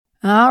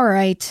All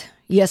right,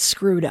 you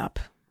screwed up.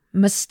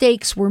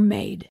 Mistakes were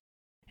made.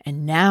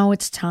 And now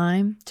it's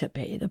time to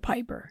pay the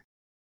piper.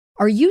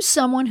 Are you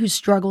someone who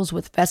struggles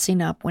with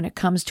fessing up when it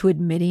comes to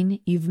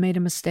admitting you've made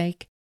a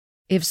mistake?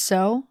 If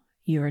so,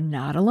 you're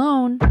not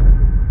alone.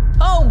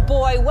 Oh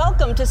boy,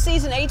 welcome to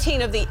season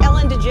 18 of the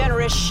Ellen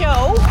DeGeneres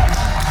Show.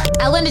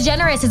 Ellen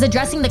DeGeneres is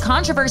addressing the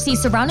controversy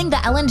surrounding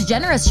the Ellen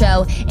DeGeneres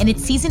Show in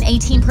its season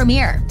 18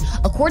 premiere.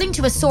 According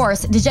to a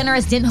source,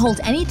 DeGeneres didn't hold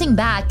anything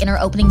back in her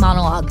opening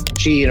monologue.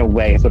 She, in a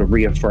way, sort of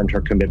reaffirmed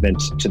her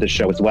commitment to the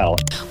show as well.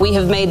 We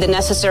have made the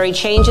necessary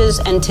changes,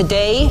 and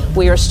today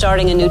we are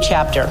starting a new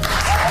chapter.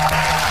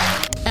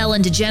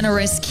 Ellen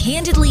DeGeneres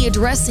candidly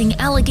addressing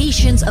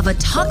allegations of a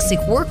toxic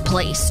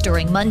workplace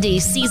during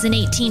Monday's season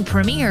 18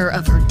 premiere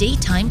of her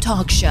daytime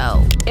talk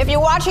show. If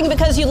you're watching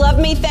because you love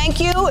me, thank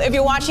you. If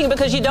you're watching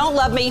because you don't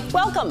love me,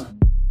 welcome.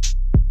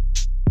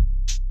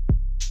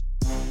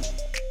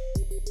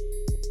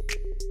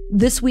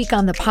 This week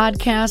on the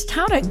podcast,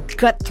 how to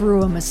gut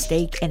through a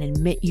mistake and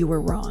admit you were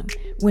wrong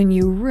when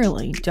you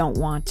really don't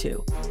want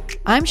to.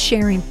 I'm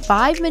sharing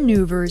 5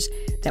 maneuvers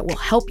that will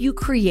help you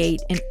create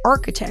an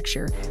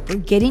architecture for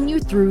getting you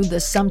through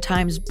the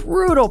sometimes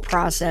brutal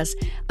process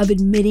of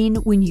admitting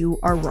when you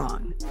are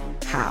wrong.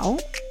 How?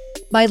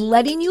 By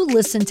letting you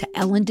listen to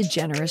Ellen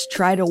DeGeneres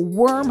try to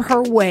worm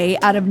her way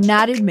out of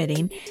not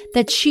admitting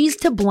that she's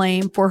to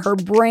blame for her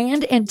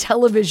brand and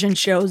television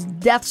show's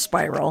death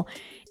spiral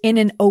in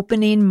an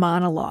opening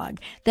monologue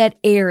that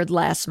aired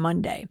last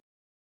Monday.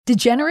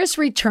 DeGeneres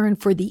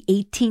returned for the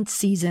 18th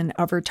season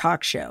of her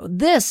talk show.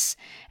 This,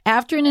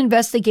 after an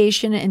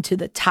investigation into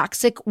the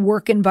toxic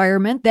work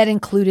environment that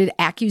included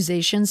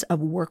accusations of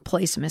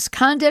workplace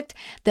misconduct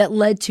that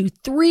led to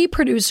 3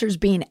 producers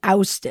being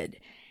ousted.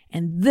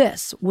 And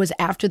this was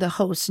after the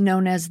host,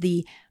 known as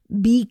the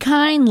Be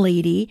Kind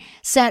Lady,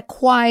 sat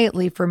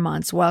quietly for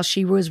months while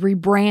she was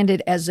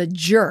rebranded as a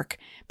jerk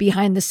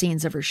behind the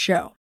scenes of her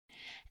show.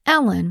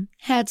 Ellen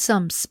had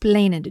some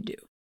splaining to do.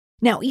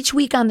 Now, each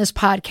week on this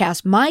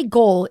podcast, my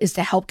goal is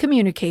to help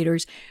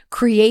communicators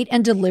create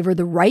and deliver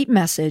the right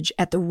message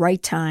at the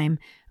right time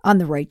on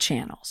the right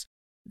channels.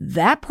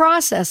 That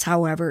process,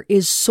 however,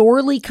 is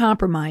sorely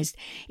compromised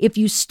if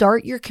you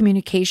start your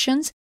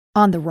communications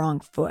on the wrong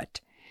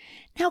foot.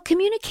 Now,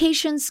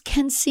 communications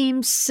can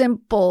seem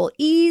simple,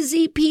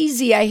 easy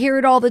peasy. I hear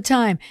it all the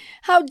time.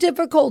 How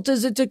difficult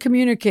is it to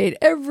communicate?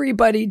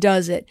 Everybody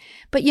does it.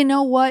 But you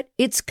know what?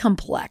 It's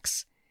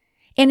complex.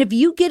 And if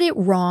you get it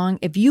wrong,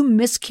 if you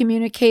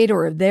miscommunicate,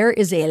 or if there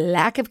is a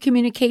lack of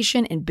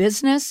communication in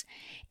business,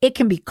 it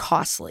can be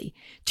costly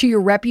to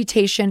your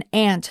reputation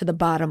and to the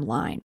bottom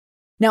line.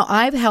 Now,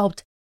 I've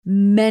helped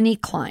many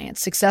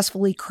clients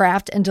successfully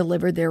craft and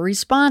deliver their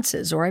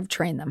responses, or I've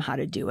trained them how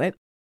to do it.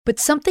 But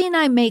something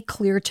I make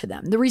clear to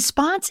them, the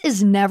response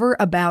is never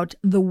about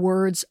the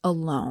words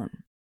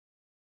alone.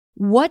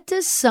 What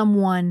does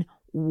someone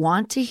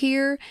want to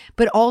hear,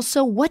 but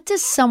also what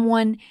does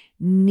someone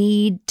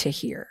need to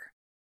hear?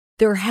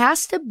 There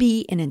has to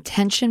be an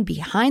intention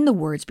behind the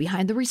words,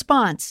 behind the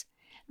response,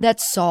 that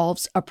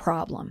solves a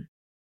problem.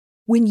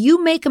 When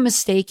you make a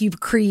mistake, you've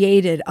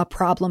created a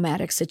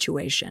problematic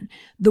situation.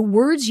 The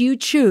words you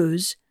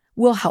choose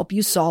will help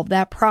you solve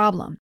that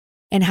problem.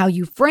 And how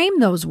you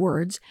frame those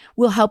words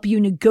will help you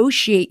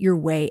negotiate your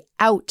way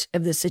out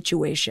of the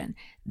situation,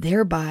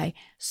 thereby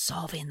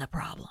solving the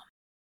problem.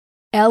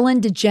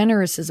 Ellen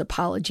DeGeneres'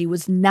 apology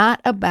was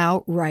not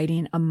about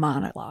writing a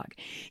monologue.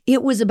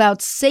 It was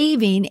about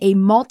saving a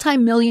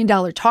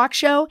multi-million-dollar talk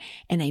show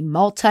and a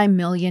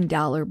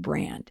multi-million-dollar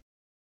brand.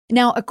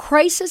 Now, a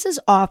crisis is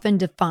often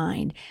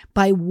defined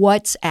by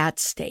what's at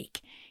stake.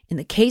 In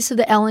the case of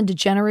the Ellen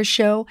DeGeneres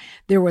Show,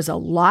 there was a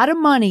lot of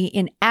money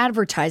in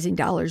advertising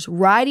dollars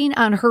riding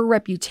on her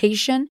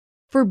reputation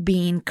for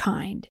being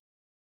kind.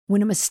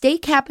 When a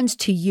mistake happens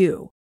to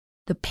you,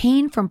 the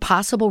pain from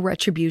possible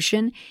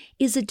retribution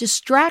is a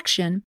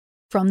distraction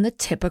from the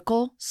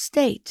typical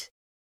state.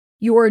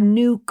 Your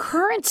new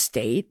current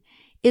state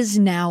is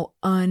now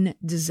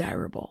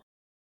undesirable.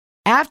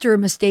 After a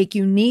mistake,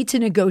 you need to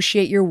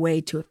negotiate your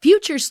way to a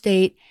future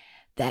state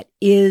that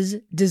is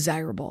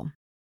desirable.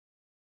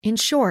 In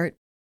short,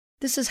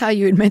 this is how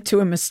you admit to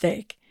a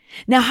mistake.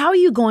 Now, how are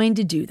you going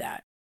to do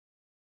that?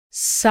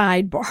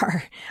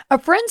 Sidebar. A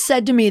friend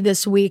said to me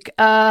this week,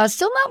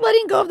 still not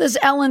letting go of this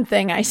Ellen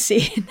thing I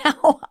see.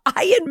 Now,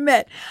 I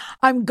admit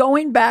I'm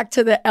going back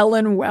to the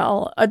Ellen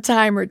well a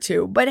time or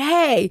two. But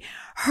hey,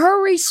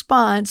 her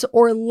response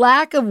or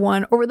lack of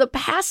one over the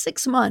past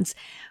 6 months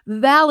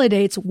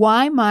validates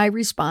why my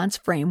response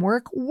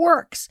framework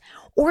works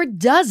or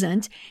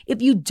doesn't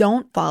if you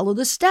don't follow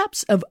the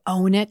steps of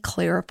own it,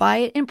 clarify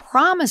it, and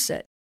promise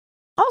it.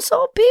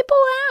 Also, people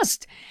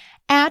asked.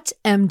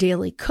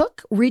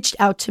 @MDailyCook reached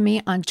out to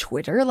me on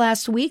Twitter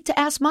last week to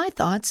ask my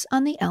thoughts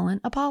on the Ellen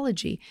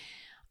apology.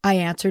 I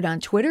answered on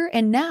Twitter,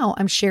 and now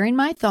I'm sharing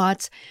my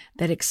thoughts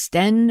that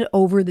extend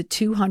over the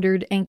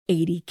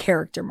 280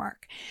 character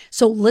mark.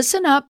 So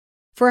listen up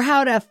for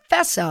how to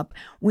fess up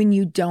when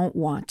you don't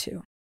want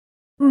to,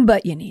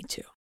 but you need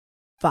to.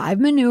 5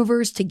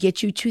 maneuvers to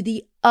get you to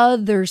the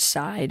other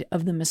side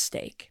of the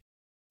mistake.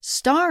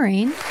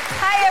 Starring...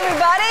 Hi,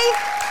 everybody.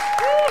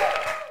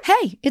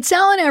 Hey, it's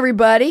Ellen,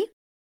 everybody.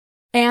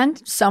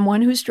 And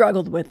someone who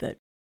struggled with it.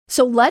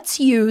 So let's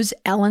use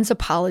Ellen's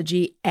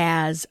apology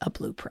as a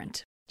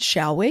blueprint,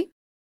 shall we?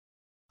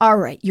 All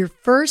right, your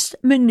first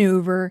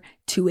maneuver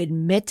to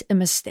admit a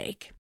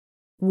mistake.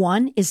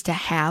 1 is to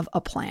have a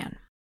plan.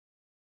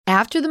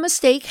 After the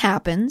mistake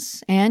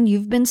happens, and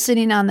you've been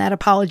sitting on that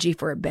apology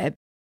for a bit,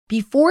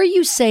 before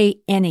you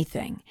say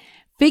anything,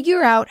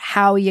 figure out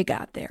how you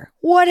got there.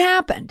 What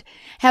happened?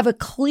 Have a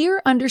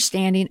clear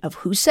understanding of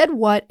who said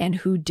what and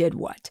who did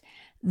what.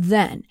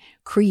 Then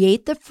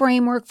create the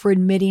framework for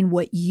admitting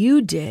what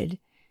you did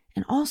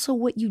and also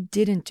what you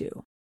didn't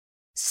do.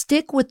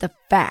 Stick with the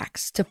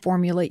facts to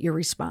formulate your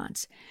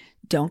response.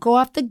 Don't go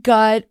off the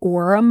gut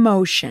or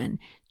emotion.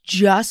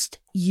 Just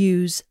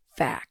use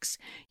facts.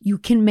 You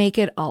can make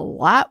it a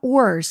lot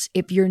worse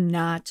if you're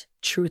not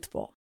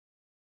truthful.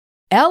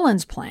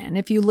 Ellen's plan,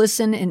 if you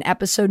listen in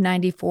episode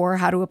 94,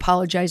 How to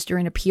Apologize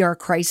During a PR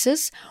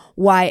Crisis,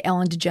 why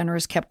Ellen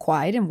DeGeneres kept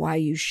quiet and why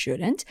you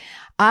shouldn't,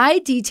 I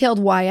detailed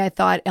why I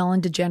thought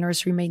Ellen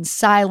DeGeneres remained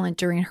silent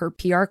during her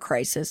PR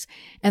crisis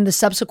and the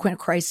subsequent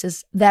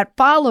crisis that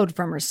followed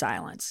from her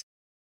silence.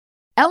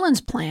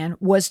 Ellen's plan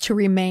was to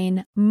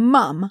remain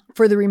mum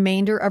for the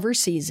remainder of her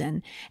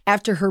season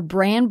after her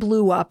brand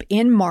blew up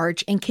in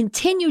March and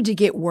continued to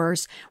get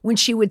worse when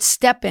she would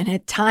step in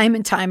it time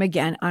and time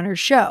again on her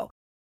show.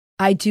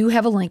 I do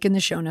have a link in the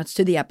show notes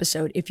to the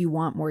episode if you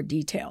want more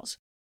details.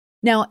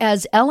 Now,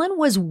 as Ellen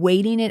was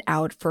waiting it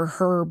out for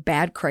her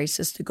bad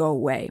crisis to go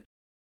away,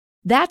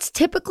 that's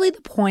typically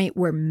the point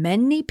where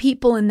many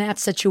people in that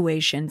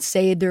situation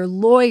say their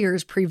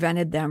lawyers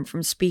prevented them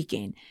from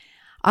speaking.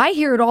 I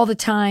hear it all the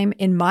time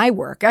in my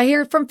work. I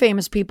hear it from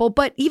famous people,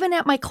 but even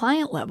at my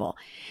client level.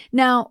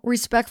 Now,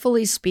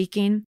 respectfully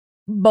speaking,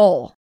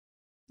 bull.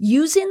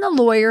 Using the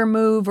lawyer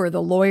move or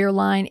the lawyer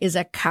line is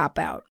a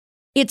cop-out.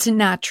 It's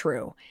not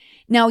true.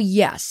 Now,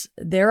 yes,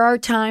 there are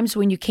times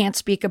when you can't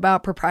speak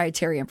about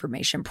proprietary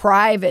information,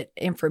 private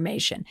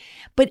information,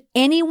 but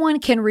anyone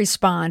can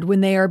respond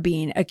when they are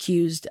being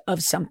accused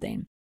of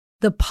something.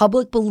 The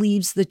public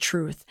believes the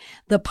truth.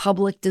 The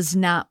public does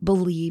not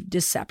believe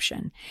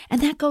deception. And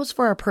that goes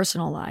for our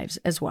personal lives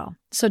as well.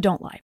 So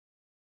don't lie.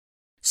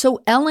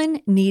 So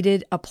Ellen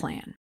needed a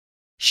plan.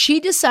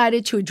 She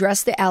decided to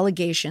address the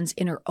allegations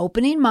in her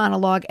opening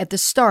monologue at the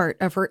start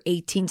of her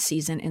 18th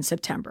season in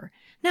September.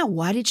 Now,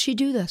 why did she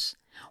do this?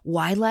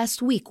 Why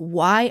last week?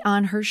 Why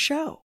on her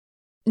show?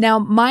 Now,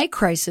 my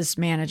crisis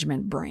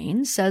management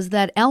brain says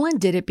that Ellen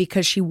did it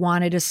because she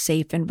wanted a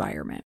safe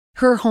environment,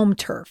 her home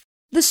turf,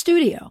 the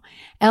studio.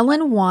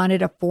 Ellen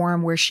wanted a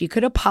forum where she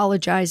could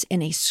apologize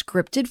in a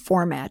scripted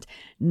format,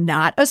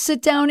 not a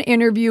sit-down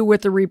interview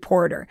with a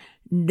reporter.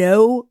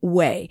 No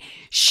way.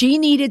 She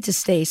needed to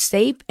stay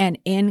safe and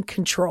in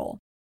control.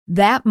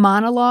 That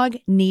monologue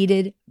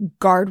needed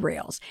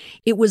guardrails.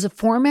 It was a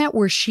format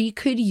where she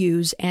could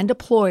use and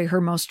deploy her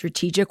most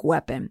strategic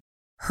weapon,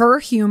 her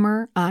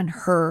humor on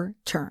her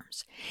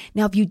terms.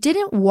 Now, if you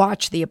didn't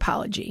watch the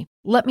apology,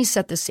 let me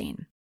set the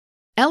scene.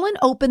 Ellen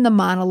opened the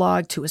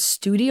monologue to a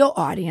studio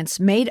audience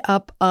made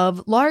up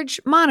of large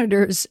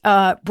monitors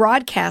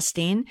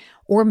broadcasting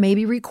or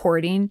maybe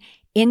recording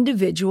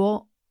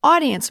individual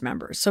audience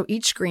members. So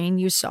each screen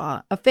you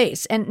saw a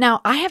face. And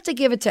now I have to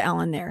give it to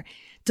Ellen there.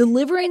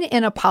 Delivering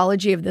an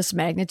apology of this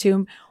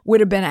magnitude would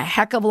have been a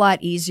heck of a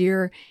lot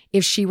easier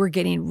if she were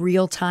getting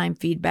real-time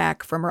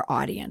feedback from her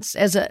audience.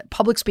 As a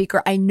public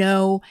speaker, I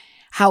know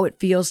how it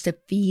feels to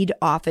feed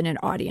off in an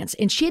audience.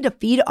 And she had to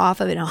feed off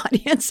of an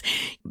audience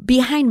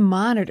behind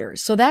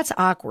monitors. So that's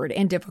awkward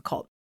and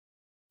difficult.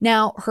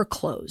 Now, her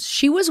clothes.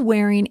 She was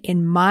wearing,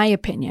 in my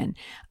opinion,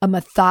 a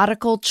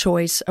methodical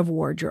choice of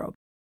wardrobe.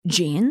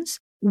 Jeans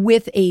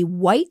with a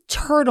white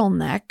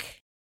turtleneck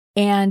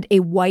and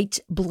a white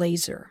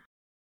blazer.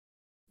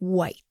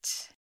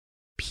 White,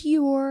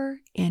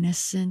 pure,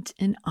 innocent,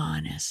 and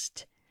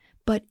honest,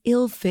 but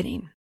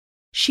ill-fitting.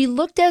 She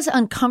looked as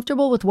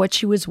uncomfortable with what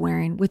she was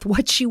wearing, with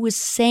what she was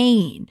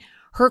saying.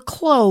 Her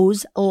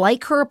clothes,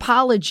 like her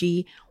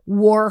apology,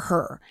 wore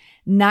her,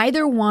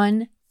 neither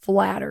one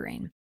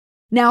flattering.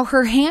 Now,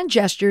 her hand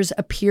gestures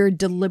appeared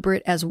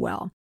deliberate as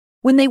well.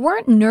 When they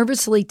weren't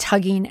nervously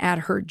tugging at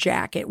her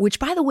jacket, which,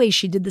 by the way,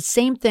 she did the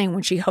same thing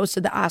when she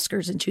hosted the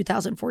Oscars in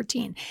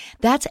 2014.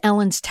 That's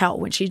Ellen's tell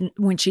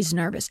when she's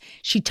nervous.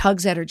 She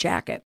tugs at her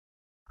jacket.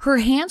 Her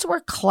hands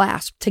were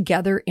clasped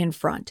together in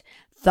front,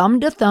 thumb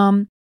to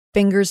thumb,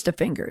 fingers to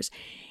fingers.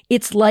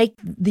 It's like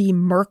the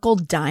Merkel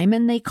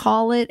diamond, they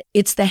call it.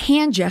 It's the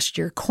hand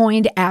gesture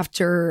coined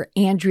after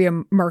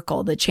Angela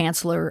Merkel, the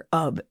Chancellor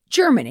of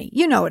Germany.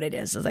 You know what it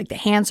is. It's like the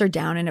hands are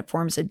down and it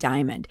forms a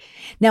diamond.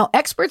 Now,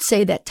 experts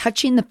say that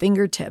touching the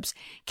fingertips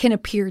can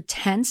appear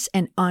tense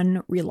and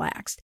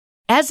unrelaxed,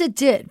 as it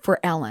did for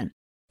Ellen.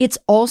 It's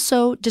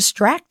also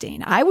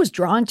distracting. I was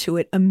drawn to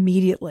it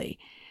immediately.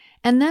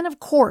 And then, of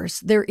course,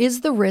 there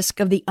is the risk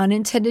of the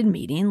unintended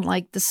meaning,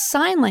 like the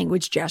sign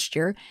language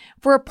gesture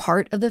for a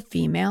part of the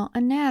female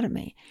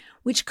anatomy.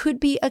 which could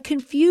be a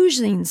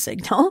confusing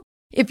signal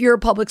if you're a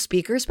public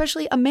speaker,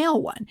 especially a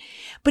male one.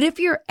 But if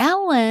you're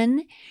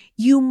Ellen,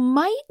 you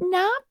might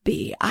not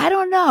be. I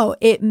don't know.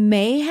 It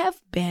may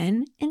have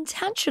been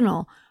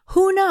intentional.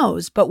 Who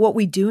knows? But what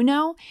we do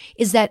know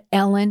is that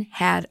Ellen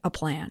had a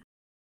plan.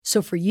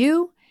 So for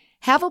you,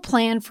 have a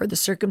plan for the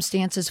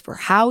circumstances for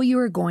how you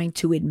are going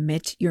to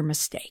admit your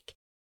mistake.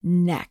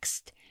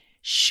 Next,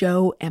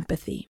 show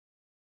empathy.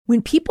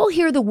 When people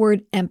hear the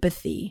word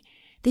empathy,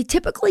 they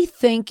typically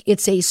think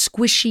it's a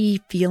squishy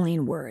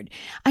feeling word.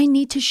 I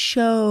need to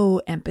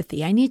show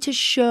empathy. I need to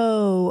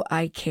show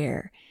I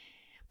care.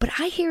 But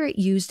I hear it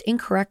used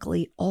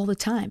incorrectly all the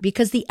time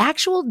because the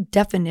actual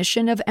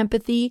definition of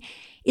empathy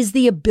is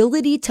the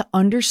ability to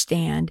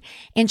understand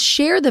and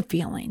share the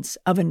feelings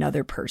of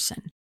another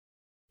person.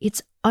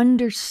 It's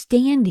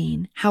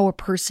understanding how a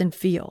person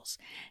feels,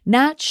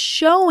 not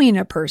showing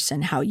a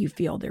person how you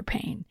feel their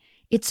pain.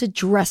 It's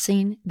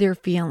addressing their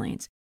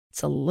feelings.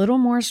 It's a little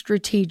more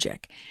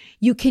strategic.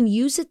 You can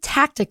use it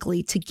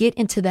tactically to get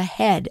into the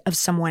head of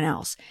someone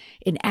else,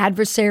 an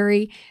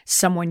adversary,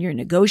 someone you're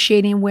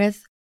negotiating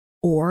with,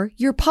 or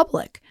your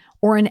public,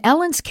 or in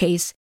Ellen's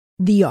case,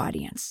 the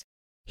audience.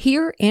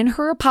 Here in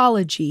her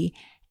apology,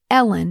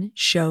 Ellen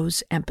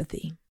shows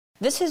empathy.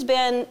 This has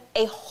been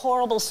a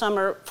horrible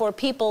summer for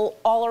people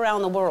all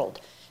around the world.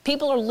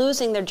 People are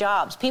losing their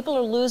jobs. People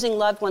are losing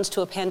loved ones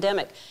to a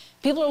pandemic.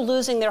 People are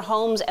losing their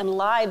homes and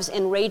lives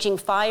in raging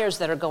fires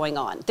that are going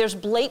on. There's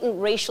blatant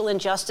racial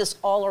injustice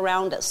all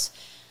around us.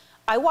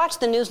 I watch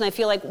the news and I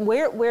feel like,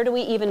 where do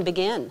we even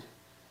begin?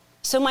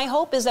 So my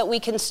hope is that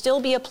we can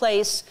still be a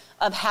place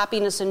of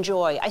happiness and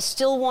joy. I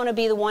still want to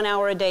be the 1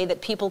 hour a day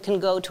that people can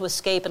go to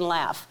escape and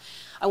laugh.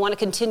 I want to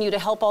continue to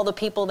help all the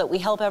people that we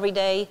help every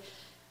day.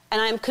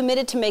 And I'm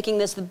committed to making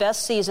this the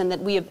best season that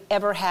we have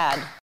ever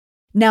had.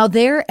 Now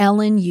there,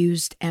 Ellen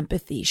used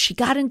empathy. She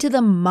got into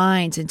the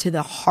minds, into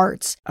the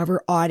hearts of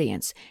her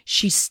audience.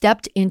 She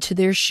stepped into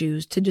their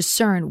shoes to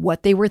discern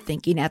what they were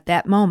thinking at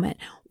that moment.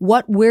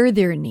 What were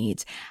their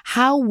needs?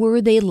 How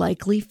were they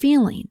likely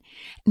feeling?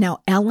 Now,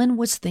 Ellen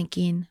was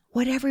thinking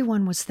what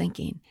everyone was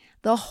thinking.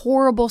 The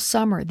horrible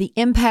summer, the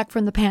impact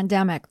from the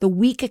pandemic, the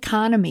weak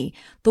economy,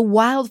 the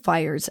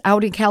wildfires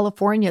out in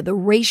California, the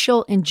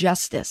racial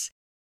injustice.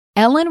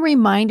 Ellen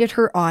reminded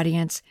her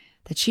audience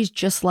that she's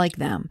just like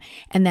them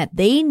and that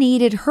they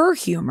needed her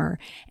humor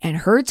and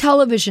her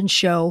television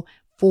show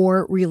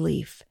for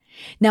relief.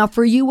 Now,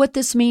 for you, what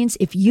this means,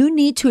 if you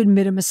need to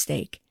admit a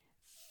mistake,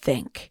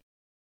 think.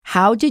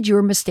 How did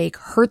your mistake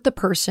hurt the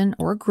person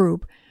or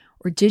group,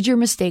 or did your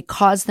mistake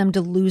cause them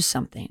to lose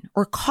something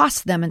or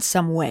cost them in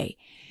some way?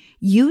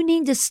 You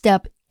need to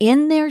step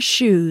in their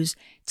shoes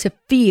to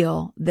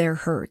feel their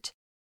hurt.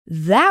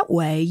 That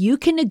way, you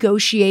can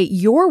negotiate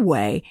your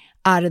way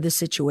out of the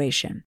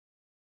situation.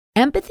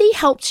 Empathy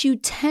helps you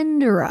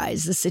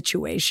tenderize the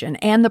situation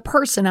and the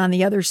person on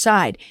the other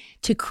side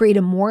to create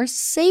a more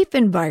safe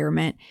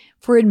environment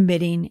for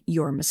admitting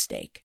your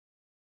mistake.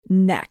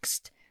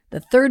 Next,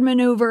 the third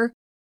maneuver,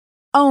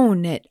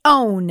 own it,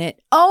 own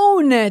it,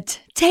 own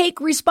it.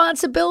 Take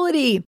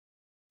responsibility.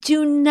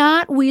 Do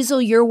not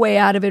weasel your way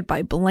out of it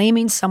by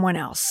blaming someone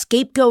else,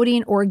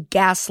 scapegoating or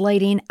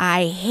gaslighting.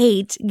 I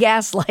hate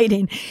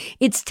gaslighting.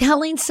 It's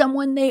telling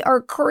someone they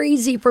are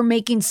crazy for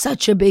making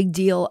such a big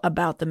deal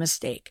about the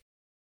mistake.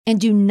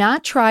 And do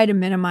not try to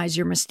minimize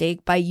your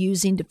mistake by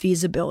using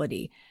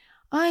defeasibility.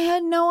 I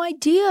had no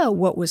idea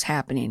what was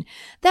happening.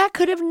 That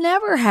could have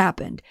never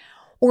happened.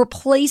 Or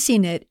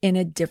placing it in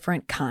a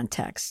different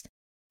context.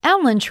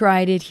 Ellen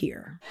tried it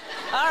here.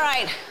 All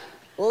right,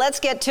 let's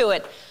get to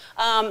it.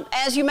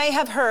 As you may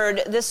have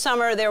heard, this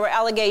summer there were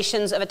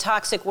allegations of a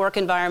toxic work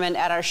environment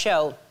at our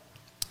show.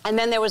 And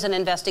then there was an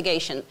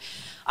investigation.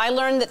 I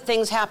learned that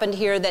things happened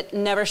here that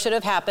never should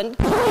have happened.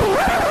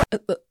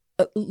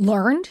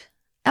 Learned,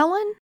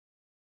 Ellen?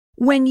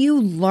 When you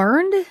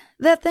learned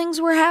that things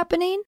were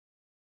happening?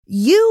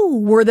 You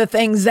were the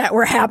things that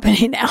were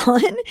happening,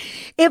 Ellen.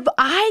 If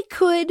I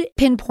could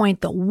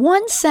pinpoint the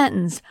one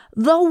sentence,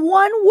 the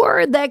one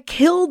word that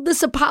killed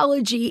this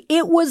apology,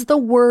 it was the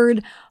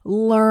word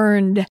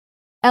learned.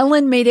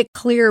 Ellen made it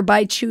clear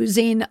by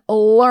choosing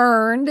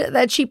learned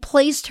that she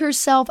placed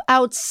herself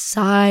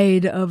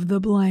outside of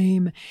the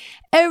blame.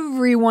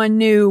 Everyone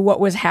knew what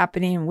was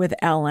happening with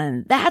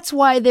Ellen. That's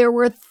why there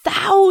were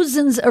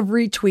thousands of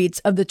retweets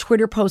of the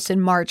Twitter post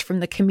in March from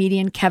the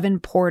comedian Kevin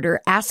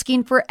Porter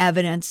asking for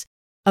evidence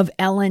of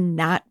Ellen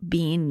not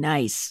being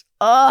nice.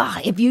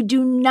 If you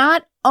do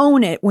not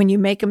own it when you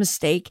make a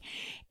mistake,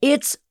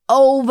 it's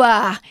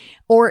over,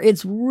 or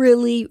it's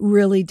really,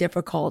 really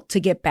difficult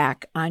to get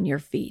back on your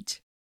feet.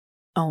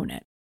 Own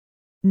it.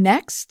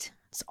 Next,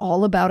 it's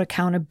all about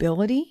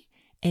accountability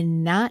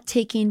and not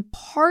taking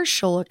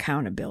partial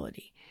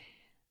accountability,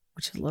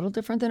 which is a little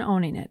different than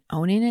owning it.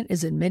 Owning it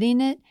is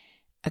admitting it.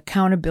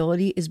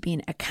 Accountability is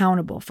being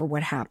accountable for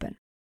what happened.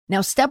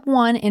 Now, step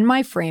one in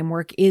my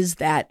framework is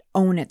that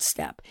own it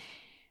step.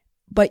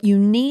 But you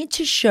need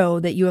to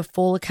show that you have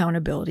full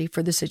accountability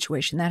for the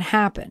situation that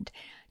happened.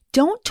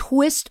 Don't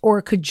twist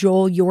or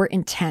cajole your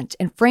intent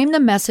and frame the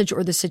message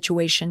or the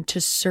situation to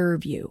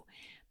serve you.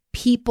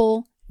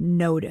 People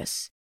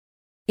notice.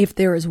 If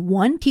there is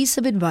one piece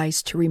of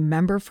advice to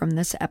remember from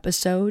this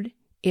episode,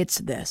 it's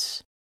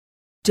this.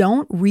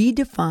 Don't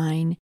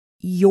redefine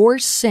your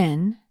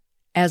sin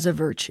as a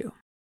virtue.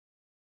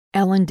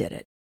 Ellen did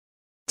it.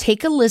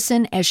 Take a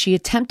listen as she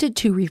attempted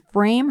to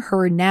reframe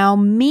her now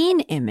mean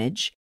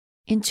image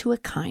into a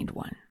kind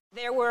one.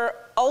 There were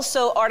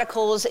also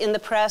articles in the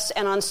press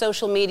and on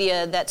social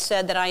media that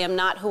said that I am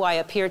not who I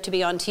appear to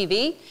be on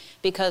TV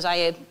because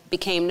I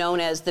became known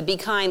as the Be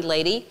Kind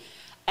lady.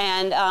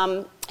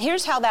 And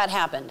here's how that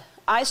happened.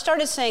 I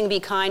started saying be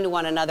kind to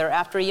one another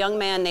after a young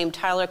man named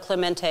Tyler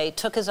Clemente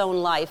took his own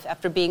life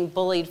after being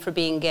bullied for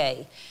being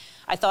gay.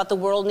 I thought the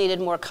world needed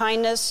more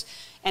kindness,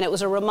 and it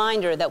was a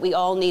reminder that we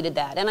all needed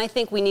that. And I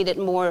think we need it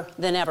more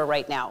than ever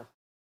right now.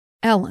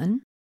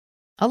 Ellen,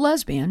 a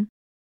lesbian,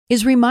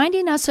 is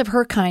reminding us of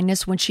her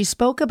kindness when she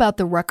spoke about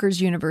the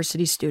Rutgers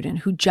University student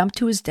who jumped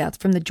to his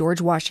death from the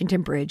George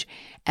Washington Bridge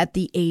at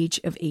the age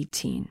of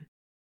 18.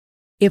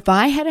 If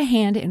I had a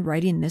hand in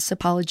writing this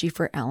apology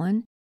for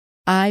Ellen,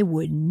 I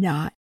would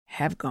not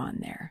have gone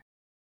there.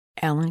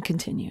 Ellen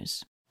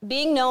continues.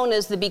 Being known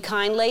as the Be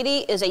Kind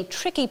lady is a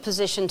tricky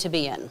position to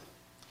be in.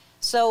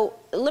 So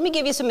let me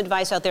give you some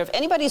advice out there. If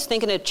anybody's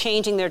thinking of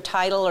changing their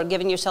title or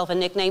giving yourself a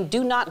nickname,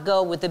 do not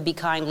go with the Be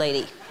Kind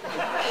lady.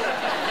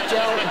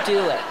 Don't do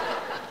it.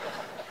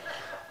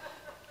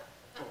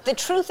 The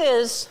truth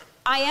is,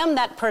 I am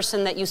that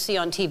person that you see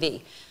on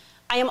TV.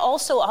 I am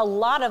also a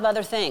lot of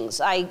other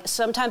things.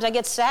 Sometimes I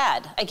get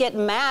sad, I get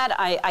mad,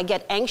 I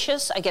get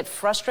anxious, I get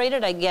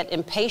frustrated, I get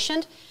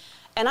impatient,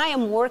 and I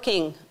am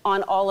working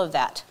on all of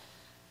that.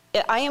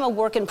 I am a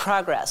work in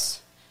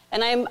progress,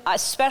 and I am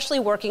especially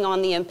working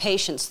on the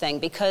impatience thing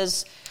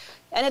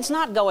and it's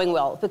not going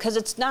well because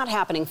it's not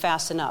happening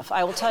fast enough.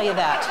 I will tell you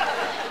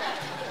that.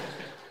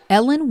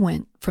 Ellen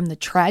went from the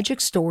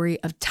tragic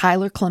story of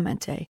Tyler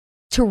Clemente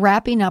to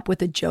wrapping up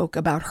with a joke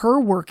about her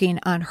working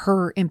on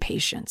her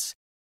impatience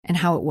and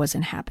how it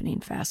wasn't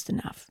happening fast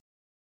enough.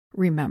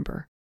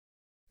 Remember,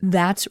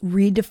 that's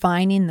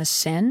redefining the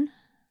sin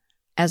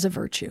as a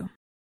virtue.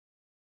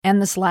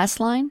 And this last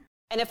line?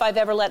 And if I've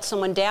ever let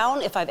someone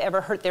down, if I've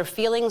ever hurt their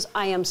feelings,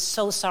 I am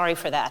so sorry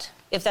for that.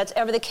 If that's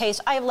ever the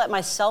case, I have let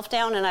myself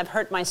down and I've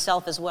hurt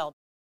myself as well.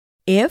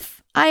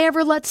 If I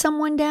ever let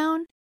someone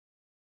down?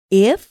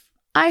 If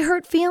I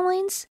hurt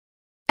feelings?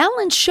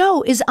 Ellen's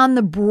show is on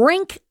the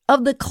brink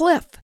of the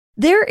cliff.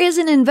 There is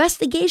an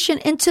investigation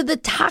into the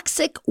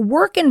toxic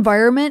work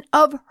environment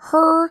of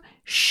her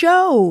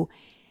show.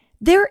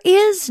 There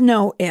is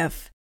no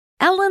if.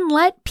 Ellen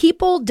let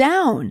people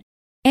down.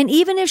 And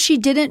even if she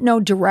didn't know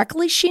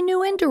directly, she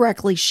knew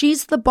indirectly.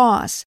 She's the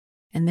boss.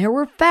 And there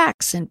were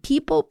facts and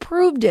people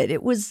proved it.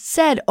 It was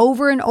said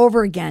over and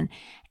over again.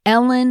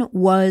 Ellen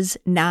was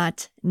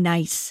not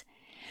nice.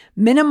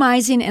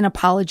 Minimizing an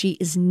apology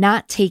is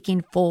not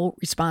taking full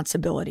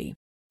responsibility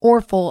or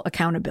full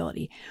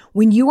accountability.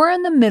 When you are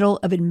in the middle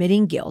of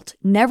admitting guilt,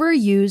 never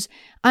use,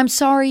 I'm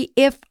sorry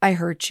if I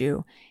hurt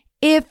you,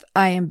 if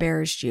I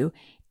embarrassed you,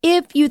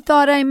 if you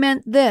thought I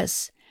meant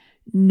this.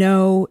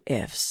 No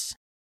ifs.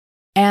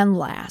 And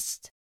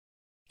last,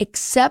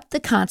 accept the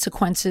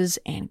consequences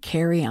and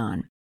carry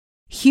on.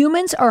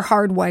 Humans are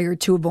hardwired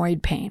to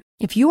avoid pain.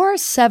 If you are a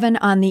 7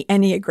 on the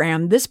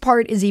Enneagram, this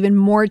part is even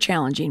more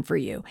challenging for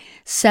you.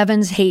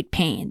 7s hate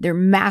pain. They're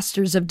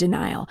masters of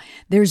denial.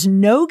 There's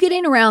no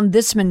getting around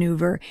this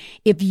maneuver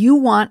if you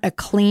want a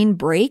clean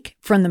break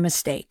from the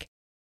mistake.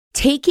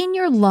 Taking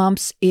your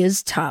lumps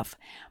is tough,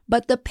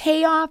 but the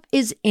payoff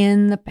is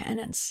in the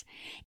penance.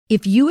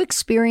 If you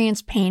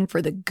experience pain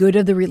for the good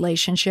of the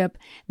relationship,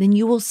 then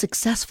you will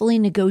successfully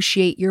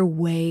negotiate your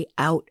way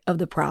out of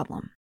the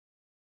problem.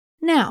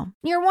 Now,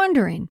 you're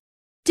wondering,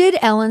 did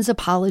Ellen's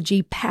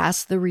apology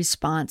pass the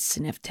response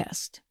sniff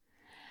test?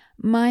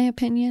 My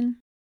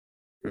opinion?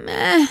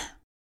 Meh.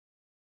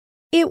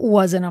 It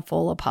wasn't a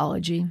full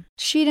apology.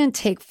 She didn't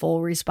take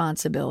full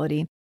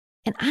responsibility.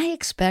 And I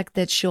expect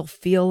that she'll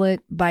feel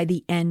it by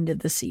the end of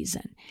the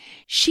season.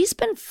 She's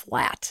been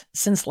flat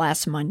since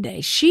last Monday.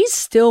 She's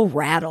still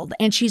rattled,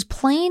 and she's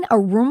playing a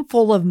room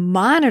full of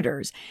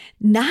monitors.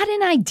 Not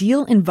an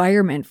ideal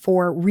environment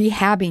for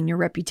rehabbing your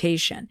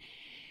reputation.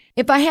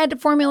 If I had to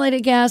formulate a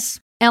guess,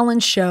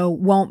 Ellen's show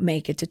won't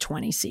make it to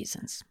 20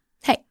 seasons.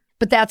 Hey,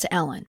 but that's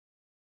Ellen.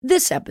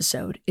 This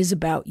episode is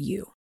about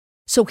you.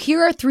 So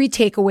here are 3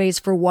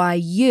 takeaways for why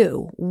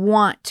you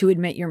want to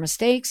admit your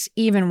mistakes,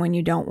 even when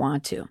you don't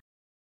want to.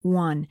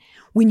 1,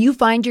 when you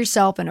find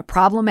yourself in a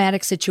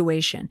problematic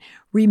situation,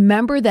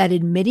 remember that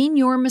admitting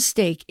your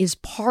mistake is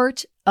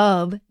part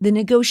of the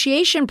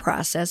negotiation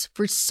process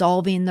for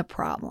solving the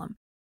problem.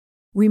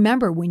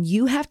 Remember, when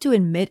you have to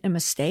admit a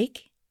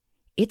mistake,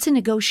 it's a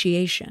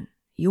negotiation.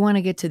 You want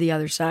to get to the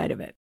other side of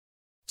it.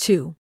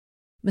 2,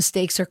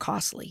 mistakes are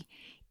costly,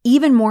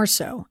 even more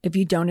so if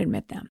you don't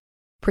admit them.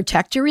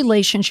 Protect your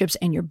relationships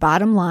and your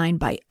bottom line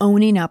by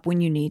owning up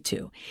when you need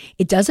to.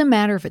 It doesn't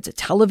matter if it's a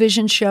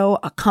television show,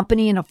 a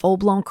company in a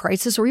full-blown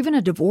crisis, or even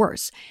a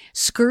divorce.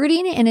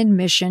 Skirting an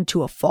admission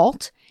to a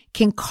fault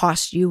can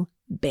cost you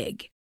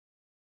big.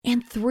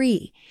 And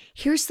 3,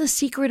 here's the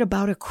secret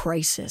about a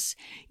crisis.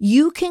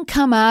 You can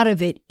come out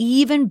of it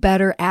even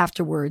better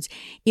afterwards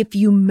if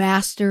you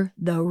master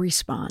the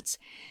response.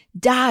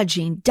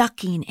 Dodging,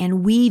 ducking,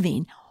 and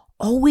weaving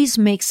always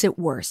makes it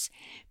worse.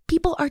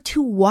 People are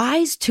too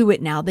wise to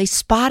it now. They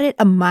spot it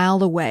a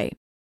mile away.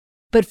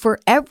 But for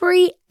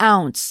every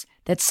ounce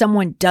that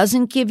someone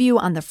doesn't give you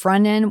on the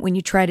front end when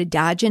you try to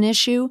dodge an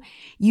issue,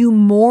 you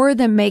more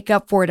than make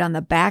up for it on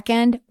the back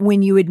end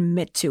when you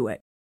admit to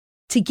it.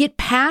 To get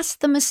past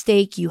the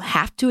mistake, you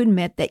have to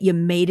admit that you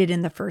made it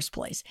in the first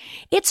place.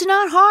 It's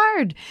not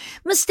hard.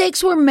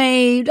 Mistakes were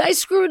made. I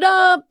screwed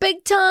up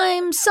big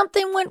time.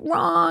 Something went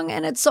wrong,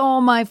 and it's all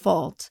my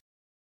fault.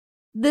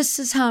 This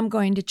is how I'm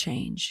going to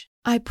change.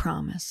 I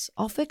promise.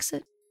 I'll fix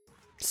it.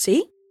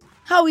 See?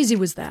 How easy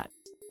was that?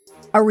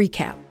 A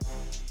recap.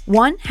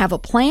 1, have a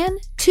plan.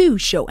 2,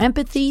 show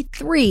empathy.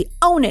 3,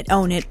 own it,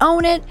 own it,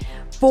 own it.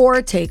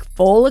 4, take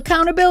full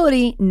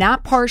accountability,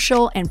 not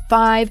partial. And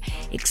 5,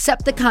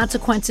 accept the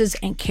consequences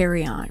and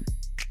carry on.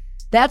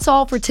 That's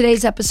all for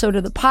today's episode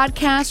of the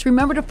podcast.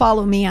 Remember to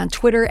follow me on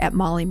Twitter at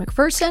Molly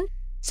McPherson.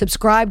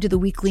 Subscribe to the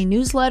weekly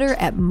newsletter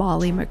at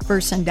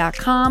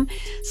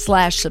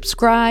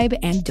mollymcpherson.com/subscribe.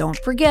 And don't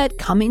forget,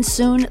 coming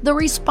soon, the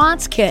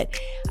Response Kit,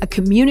 a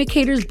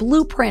communicator's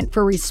blueprint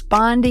for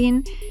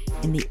responding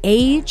in the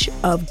age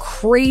of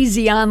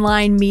crazy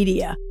online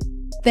media.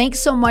 Thanks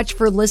so much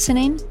for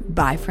listening.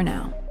 Bye for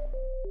now.